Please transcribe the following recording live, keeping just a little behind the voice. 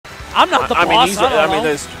I'm not the boss. I mean,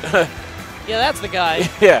 there's. Yeah, that's the guy.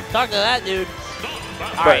 Yeah. Talk to that dude.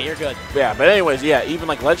 All right, you're good. Yeah, but anyways, yeah, even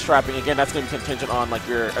like ledge trapping, again, that's going to be contingent on like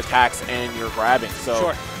your attacks and your grabbing. So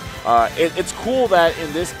Sure. It's cool that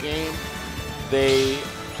in this game they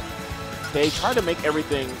try to make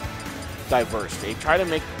everything diverse. They try to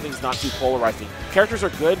make things not too polarizing. Characters are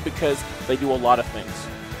good because they do a lot of things,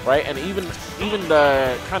 right? And even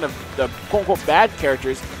the kind of the quote-unquote bad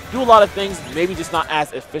characters do a lot of things, maybe just not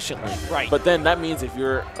as efficiently. Right. But then that means if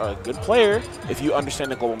you're a good player, if you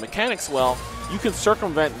understand the global mechanics well, you can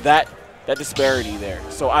circumvent that disparity there.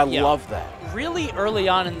 So I love that. Really early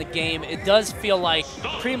on in the game, it does feel like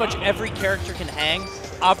pretty much every character can hang.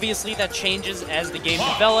 Obviously, that changes as the game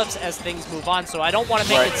develops, as things move on. So I don't want to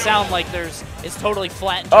make it sound like it's totally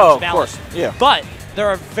flat in terms of balance. Of course, yeah. But there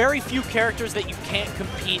are very few characters that you can't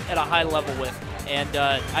compete at a high level with. And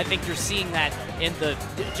I think you're seeing that in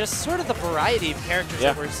just sort of the variety of characters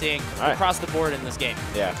that we're seeing across the board in this game.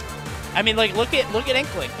 Yeah. I mean, like, look at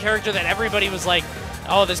Inkling, character that everybody was like,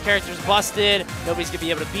 oh, this character's busted, nobody's going to be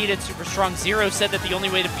able to beat it, super strong. Zero said that the only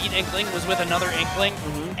way to beat Inkling was with another Inkling,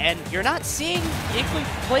 and you're not seeing Inkling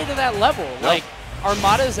play to that level. Nope. Like,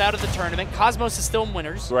 Armada is out of the tournament, Cosmos is still in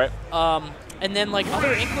winners. Right. And then, like,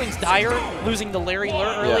 other Inklings, Dire losing to Larry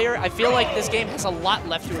Lur earlier, I feel like this game has a lot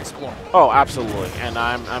left to explore. Oh, absolutely, and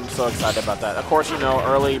I'm so excited about that. Of course, you know,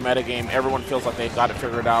 early metagame, everyone feels like they've got it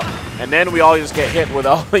figured out, and then we all just get hit with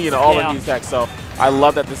all, all of these decks. So I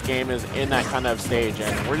love that this game is in that kind of stage,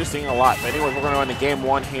 and we're just seeing a lot. But anyways, we're going to go into game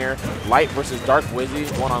one here. Light versus Dark Wizzy,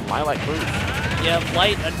 one on Lilac Cruz. Yeah,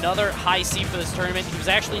 Light, another high seed for this tournament. He was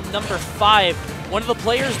actually number 5. One of the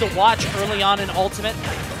players to watch early on in Ultimate.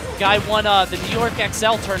 Guy won the New York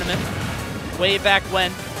XL tournament way back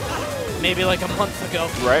when, maybe like a month ago.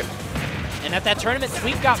 Right. And at that tournament,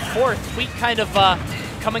 Tweet got 4th. Tweet kind of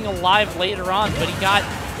coming alive later on, but he got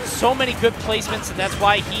so many good placements, and that's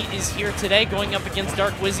why he is here today going up against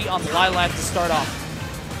Dark Wizzy on Lilac to start off.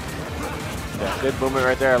 Yeah, good movement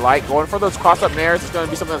right there. Light going for those cross-up nairs is going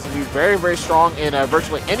to be something that's going to be very, very strong in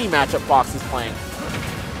virtually any matchup Fox is playing.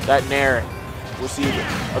 That nair received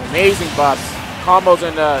amazing buffs. Combos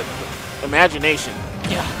and imagination.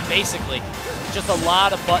 Yeah, basically. Just a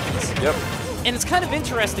lot of buttons. Yep. And it's kind of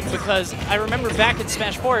interesting because I remember back in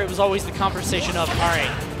Smash 4, it was always the conversation of, all right,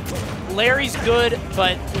 Larry's good,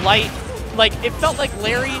 but Light, like, it felt like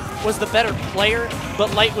Larry was the better player,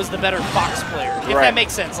 but Light was the better Fox player, if that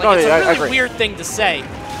makes sense. Like, it's a really weird thing to say.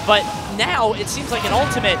 But now it seems like in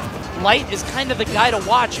Ultimate, Light is kind of the guy to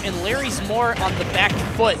watch, and Larry's more on the back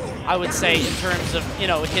foot, I would say, in terms of,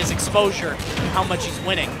 his exposure, how much he's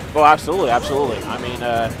winning. Oh, absolutely, absolutely. I mean,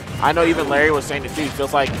 I know even Larry was saying it too. He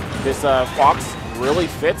feels like this Fox really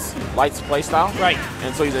fits Light's playstyle. Right.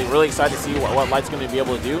 And so he's really excited to see what Light's going to be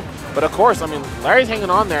able to do. But of course, I mean, Larry's hanging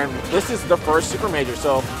on there, and this is the first Super Major.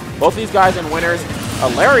 So both these guys in winners.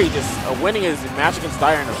 Larry just winning his match against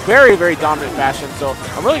Dire in a very, very dominant fashion. So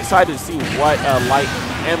I'm really excited to see what Light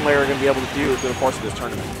and Larry are going to be able to do through the course of this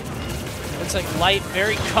tournament. Looks like Light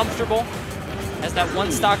very comfortable, has that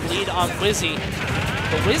one stock lead on Wizzy.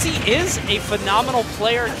 But Wizzy is a phenomenal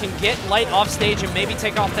player, can get Light off stage and maybe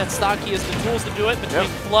take off that stock. He has the tools to do it between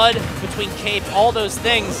Flood, between Cape, all those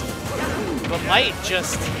things. But Light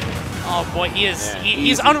just, oh boy,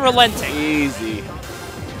 he's unrelenting. Easy.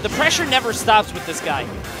 The pressure never stops with this guy.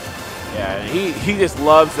 Yeah, he just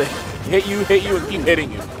loves to hit you, and keep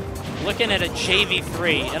hitting you. Looking at a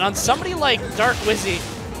JV3, and on somebody like Dark Wizzy,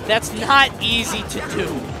 that's not easy to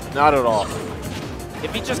do. Not at all.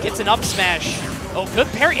 If he just gets an up smash. Oh, good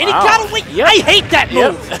parry. And he got away. Yep. I hate that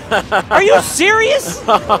move. Are you serious?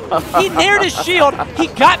 He nared his shield. He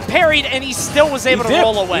got parried, and he still was able to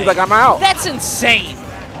roll away. He's like, I'm out. That's insane.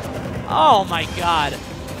 Oh, my God.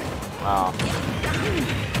 Wow.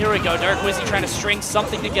 Here we go. Dark Wizzy trying to string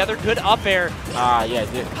something together. Good up air. Yeah.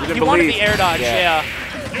 He wanted the air dodge, yeah.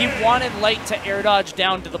 He wanted Light to air dodge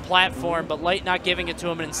down to the platform, but Light not giving it to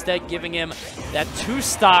him and instead giving him that 2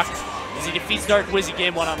 stock as he defeats Dark Wizzy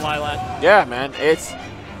game 1 on Lilac. Yeah, man.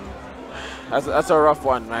 That's a rough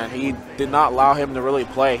one, man. He did not allow him to really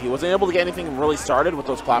play. He wasn't able to get anything really started with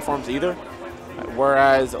those platforms either,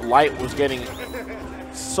 whereas Light was getting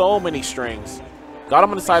so many strings. Got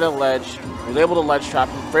him on the side of the ledge, was able to ledge trap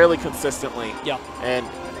him fairly consistently. Yeah. And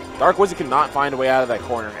Dark Wizzy could not find a way out of that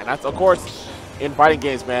corner. And that's, of course, in fighting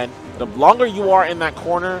games, man, the longer you are in that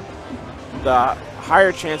corner, the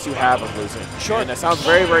higher chance you have of losing. Sure. And that sounds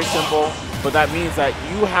very, very simple, but that means that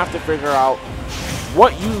you have to figure out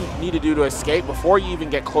what you need to do to escape before you even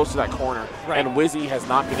get close to that corner. Right. And Wizzy has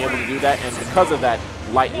not been able to do that, and because of that,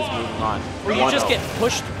 Light is moving on. Where you just get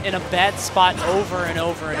pushed in a bad spot over and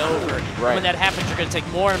over and over. Right. When that happens, you're going to take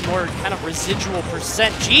more and more kind of residual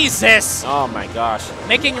percent. Jesus! Oh my gosh.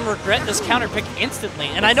 Making him regret this counter pick instantly.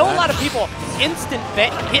 And I know a lot of people instant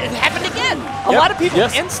ban. It happened again. A lot of people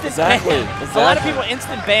instant ban. A lot of people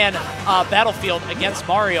instant ban Battlefield against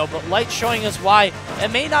Mario, but Light showing us why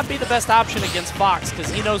it may not be the best option against Fox because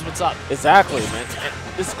he knows what's up. Exactly, man. And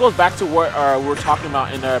this goes back to what we were talking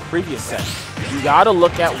about in the previous set. You got to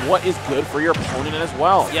look at what is good for your opponent as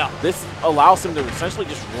well. Yeah. This allows him to essentially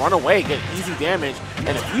just run away, get easy damage, and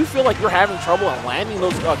if you feel like you're having trouble in landing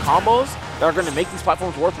those combos that are going to make these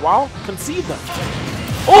platforms worthwhile, concede them.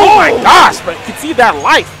 Oh my gosh, but concede that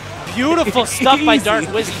life. Beautiful stuff by Dark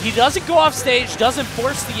Wizzy. He doesn't go off stage, doesn't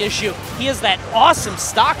force the issue. He has that awesome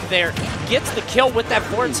stock there, gets the kill with that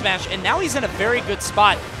forward smash, and now he's in a very good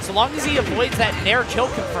spot. So long as he avoids that Nair kill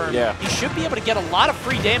confirm, he should be able to get a lot of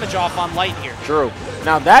free damage off on Light here. True.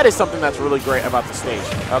 Now that is something that's really great about the stage.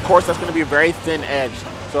 Of course, that's going to be a very thin edge.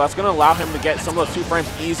 So that's going to allow him to get some of those 2 frames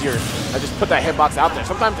easier. Just put that hitbox out there.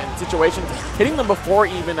 Sometimes in situations, hitting them before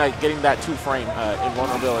even getting that 2 frame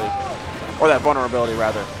invulnerability. Or that vulnerability,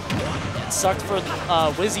 rather. It sucked for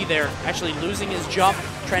Wizzy there, actually losing his jump,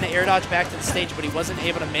 trying to air dodge back to the stage, but he wasn't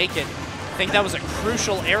able to make it. I think that was a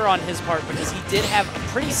crucial error on his part because he did have a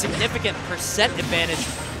pretty significant percent advantage.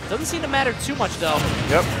 Doesn't seem to matter too much, though.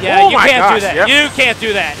 Yep. Yeah, you can't do that. Yep. You can't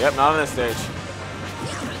do that. Yep, not on this stage.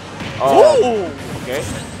 Oh. Ooh. Okay.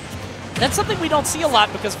 That's something we don't see a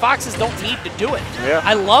lot because Foxes don't need to do it. Yeah.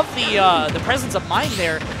 I love the presence of mind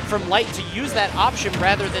there from Light to use that option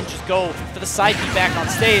rather than just go for the side B back on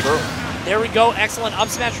stage. Sure. There we go. Excellent up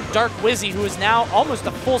smash from Dark Wizzy, who is now almost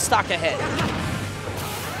a full stock ahead.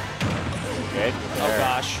 Okay. Oh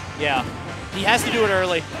gosh. Yeah. He has to do it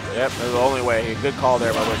early. Yep, that's the only way. Good call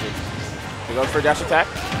there by Wizzy. He goes for a dash attack.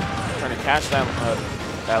 Trying to catch that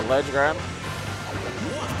that ledge grab.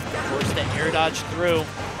 Forced the air dodge through.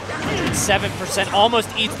 107%, almost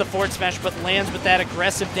eats the forward smash, but lands with that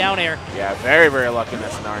aggressive down air. Yeah, very, very lucky in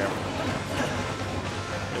that scenario.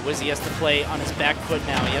 And Wizzy has to play on his back foot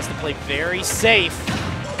now. He has to play very safe,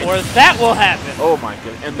 or that will happen. Oh my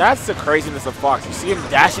goodness, and that's the craziness of Fox. You see him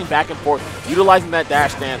dashing back and forth, utilizing that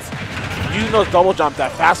dash dance, using those double jumps,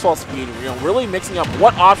 that fastball speed, really mixing up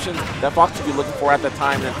what options that Fox should be looking for at the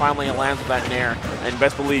time, and then finally it lands with that nair. And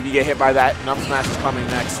best believe you get hit by that, and up smash is coming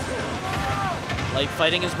next. Light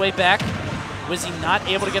fighting his way back. Wizzy not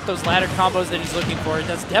able to get those ladder combos that he's looking for.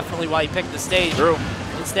 That's definitely why he picked the stage. True.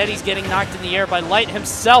 Instead, he's getting knocked in the air by Light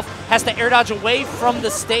himself. Has to air dodge away from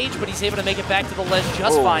the stage, but he's able to make it back to the ledge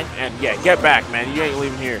just fine. And yeah, get back, man. You ain't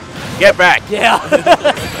leaving here. Get back. Yeah.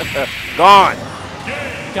 Gone.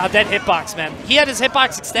 God, that hitbox, man. He had his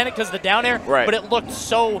hitbox extended because of the down air, but it looked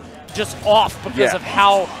so just off because of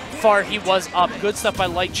how far he was up. Good stuff by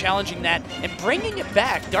Light challenging that and bringing it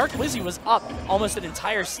back. Dark Wizzy was up almost an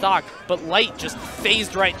entire stock, but Light just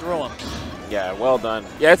phased right through him. Yeah, well done.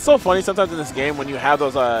 Yeah, it's so funny sometimes in this game when you have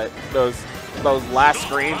those last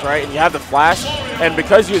screens, right, and you have the flash, and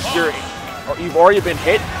because you've already been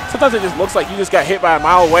hit, sometimes it just looks like you just got hit by a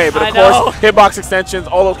mile away. But of course, hitbox extensions,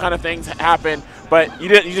 all those kind of things happen. But you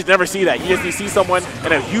just never see that. You see someone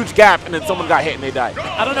in a huge gap, and then someone got hit and they died.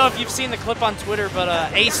 I don't know if you've seen the clip on Twitter, but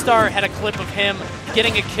A-Star had a clip of him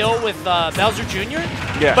getting a kill with Bowser Jr.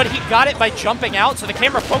 Yeah. But he got it by jumping out, so the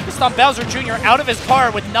camera focused on Bowser Jr. out of his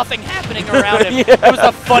car with nothing happening around him. It was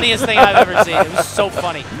the funniest thing I've ever seen. It was so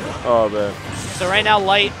funny. Oh, man. So right now,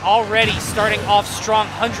 Light already starting off strong,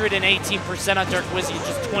 118% on Dark Wizzy in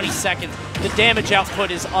just 20 seconds. The damage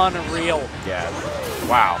output is unreal. Yeah.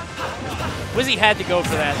 Wow. Wizzy had to go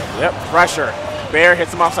for that. Yep, pressure. Bear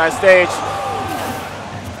hits him offside stage.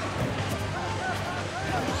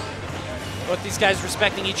 Both these guys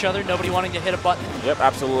respecting each other, nobody wanting to hit a button. Yep,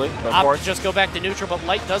 absolutely. Of course. Just go back to neutral, but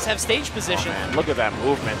Light does have stage position. Oh, man, look at that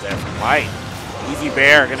movement there from Light. Easy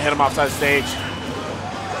Bear, gonna hit him offside stage.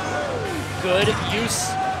 Good use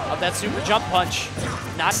of that super jump punch.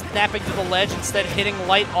 Not snapping to the ledge, instead hitting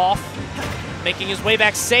Light off, making his way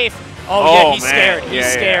back safe. Oh yeah, he's scared.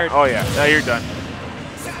 He's scared. Oh yeah, now you're done.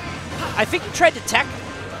 I think he tried to tech,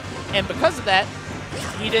 and because of that,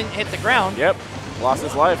 he didn't hit the ground. Yep, lost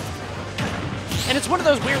his life. And it's one of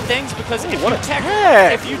those weird things because if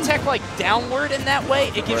you tech like downward in that way,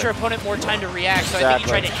 it gives your opponent more time to react. So I think he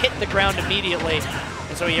tried to hit the ground immediately,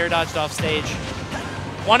 and so he air dodged off stage.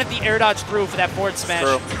 Wanted the air dodge through for that forward smash.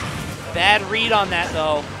 Bad read on that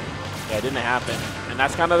though. Yeah, it didn't happen, and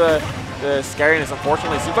that's kind of the scariness.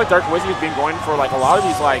 Unfortunately, it seems like Dark Wizzy has been going for like a lot of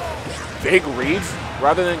these like big reads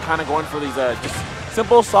rather than kind of going for these just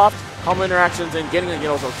simple, soft combo interactions and getting, you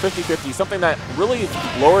know, some 50-50, something that really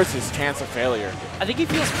lowers his chance of failure. I think he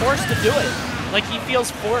feels forced to do it. Like, he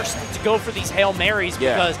feels forced to go for these Hail Marys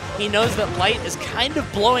because he knows that Light is kind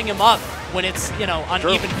of blowing him up when it's, you know, on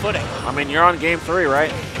even footing. I mean, you're on game 3,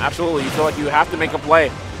 right? Absolutely. You feel like you have to make a play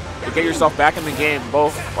to get yourself back in the game,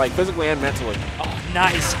 both like physically and mentally. Oh,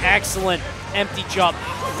 nice. Excellent empty jump.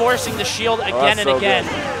 Forcing the shield again and again.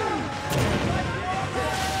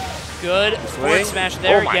 Good. Forward smash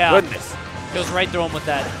there. Oh my goodness. Goes right through him with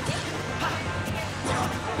that.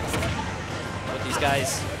 With these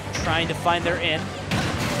guys trying to find their in.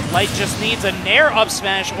 Light just needs a nair up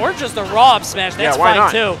smash or just a raw up smash. That's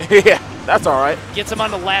fine too. Yeah, that's all right. Gets him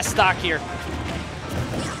on the last stock here.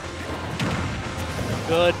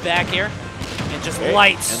 Good back here. And just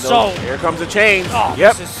Light here comes the change. Oh,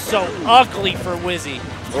 this is so ugly for Wizzy.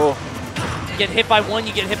 Oh. You get hit by 1,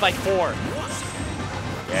 you get hit by 4.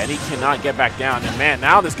 Yeah, and he cannot get back down. And man,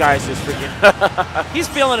 now this guy is just freaking. He's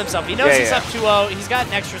feeling himself. He knows he's up 2-0. He's got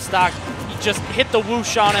an extra stock. He just hit the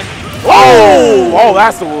whoosh on him. Oh! Oh,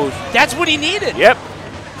 that's the whoosh. That's what he needed. Yep.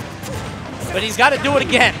 But he's got to do it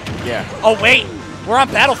again. Yeah. Oh, wait. We're on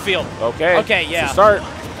Battlefield. Okay. Okay, yeah. Start.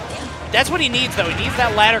 That's what he needs, though. He needs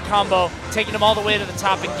that ladder combo, taking him all the way to the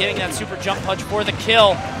top and getting that super jump punch for the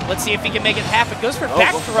kill. Let's see if he can make it happen. Goes for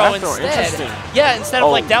back throw instead. Yeah, instead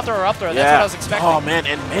of like down throw or up throw. That's what I was expecting. Oh, man,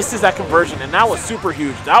 and misses that conversion, and that was super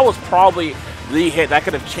huge. That was probably the hit that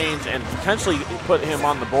could have changed and potentially put him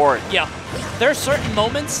on the board. Yeah. There are certain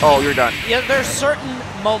moments. Oh, you're done. Yeah, there are certain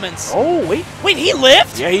moments. Oh, wait. Wait, he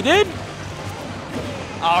lived? Yeah, he did.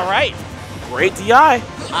 All right. Great DI.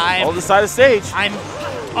 All the side of stage. I'm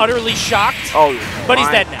utterly shocked. Oh, but he's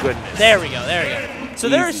dead now. Goodness. There we go. There we go. So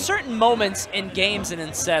there are certain moments in games and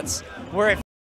in sets where it